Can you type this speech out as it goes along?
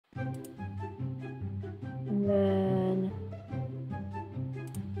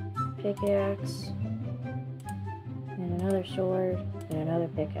pickaxe. And another sword. And another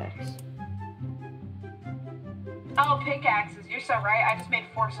pickaxe. Oh, pickaxes. You're so right. I just made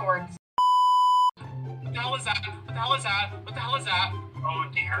 4 swords. What the hell is that? What the hell is that? What the hell is that? Oh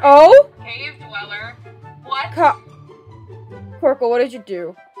dear. Oh? Cave dweller. What? Corkle, what did you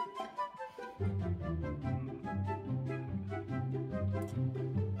do?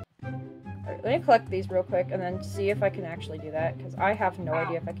 Alright, let me collect these real quick and then see if I can actually do that, because I have no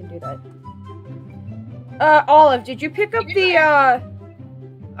idea if I can do that. Olive, did you pick up the,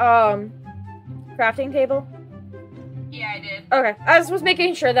 crafting table? Yeah, I did. Okay, I just was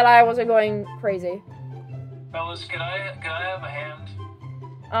making sure that I wasn't going crazy. Fellas, can I have a hand?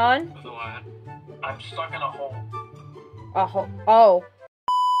 On? With what? I'm stuck in a hole. A hole. Oh.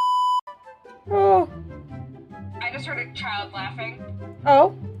 Oh. I just heard a child laughing.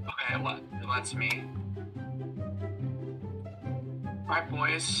 Oh. Okay, that's me. Alright,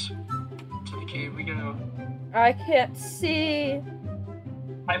 boys. To the cave we go. I can't see.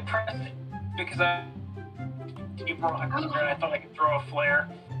 I pressed it because you brought a cooker and I thought I could throw a flare.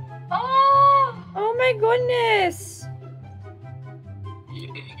 Oh! Oh my goodness.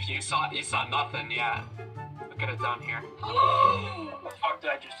 You saw nothing, yeah. Look at it down here. What the fuck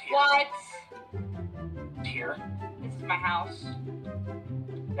did I just hear? What? Here. This is my house.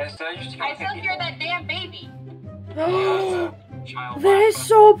 Yes, did I just hear I still hear that damn baby. Child That is laughing.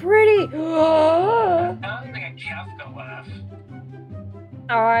 so pretty. I don't think a Kafka laugh.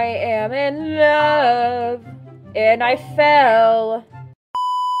 I am in love. And I fell.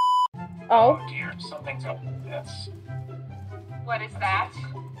 Oh. Oh dear, something's up. Yes. What is that?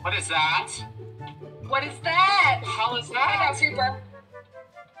 What is that? What is that? What the hell is I that? got Super.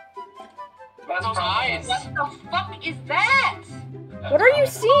 That's Those probably- eyes. What the fuck is that? that's What are you probably-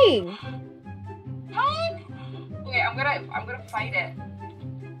 seeing? Help! Wait, I'm gonna fight it.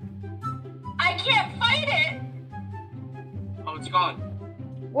 I can't fight it! Oh, it's gone.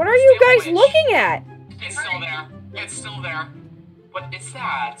 What are you Stay guys away. looking at? It's still there. It's still there. What is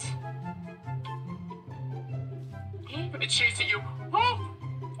that? It's chasing you. Oh,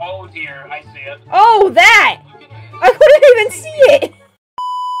 Oh dear, I see it. Oh, that! look at it. I couldn't even see it!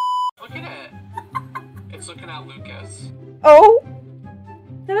 Look at it. It's looking at Lucas. Oh!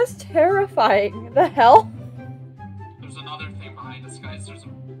 That is terrifying. The hell? There's another thing behind us, guys. There's a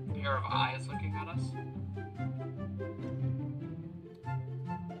pair of eyes looking at us.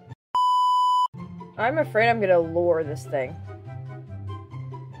 I'm afraid I'm gonna lure this thing.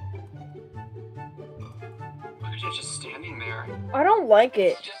 Look at you just standing there. I don't like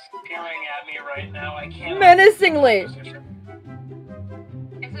it. It's just staring at me right now. I can't. Menacingly! Is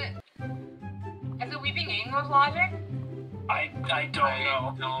it Weeping Angel's logic? I don't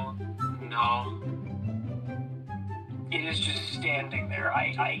know. Don't know. It is just standing there.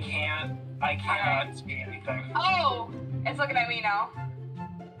 I cannot see anything. Oh! It's looking at me now.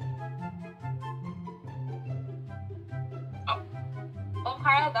 Oh,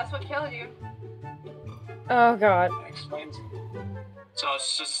 Kyle, that's what killed you. Oh god. That explains it. So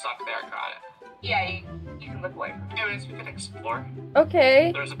it's just stuck there. Got it. Yeah, you can look away from it. Anyways, we can explore.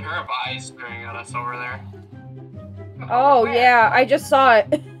 Okay. There's a pair of eyes staring at us over there. Oh Where? yeah, I just saw it.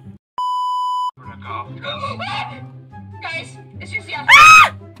 Where'd it go? Guys, it's just yeah.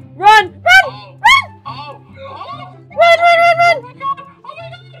 Run! Run! Oh! Oh! Oh! Run, run, run, run! Oh my god! Oh my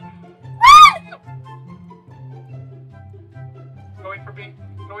god! Run! Get away from me!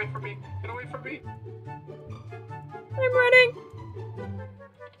 Get away from me! Get away from me! I'm running.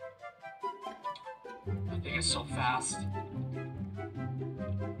 That thing is so fast.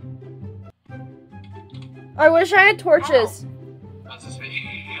 I wish I had torches. That's just me.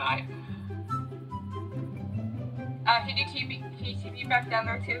 Can you TP back down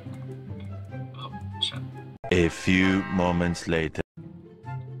there too? Oh, shit. A few moments later.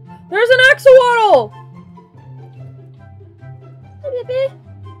 There's an axolotl! Hi, baby.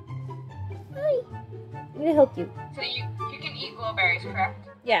 Hi. I'm gonna help you. So you can eat glowberries, correct?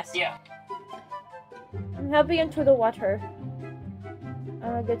 Yes. Yeah. I'm helping into the water.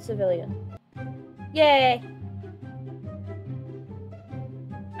 I'm a good civilian. Yay!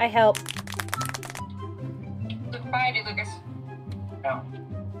 I help. Look behind you, Lucas. No.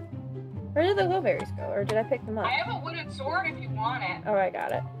 Where did the glowberries go? Or did I pick them up? I have a wooden sword if you want it. Oh, I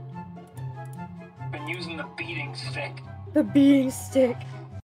got it. Been using the beating stick. The beating stick.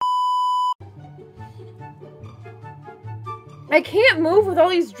 I can't move with all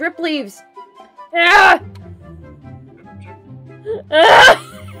these drip leaves. Ah! Ah!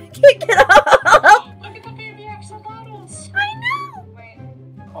 I can't get up. Look at the baby axolotls! I know. Wait,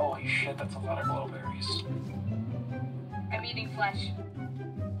 Holy shit, that's a lot of glowberries. I'm eating flesh.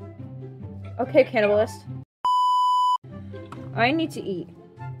 Okay, cannibalist. I need to eat.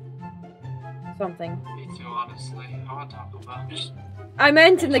 Something. Me too, honestly. I want Taco Bell. Just I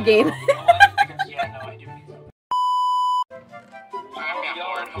meant in the game.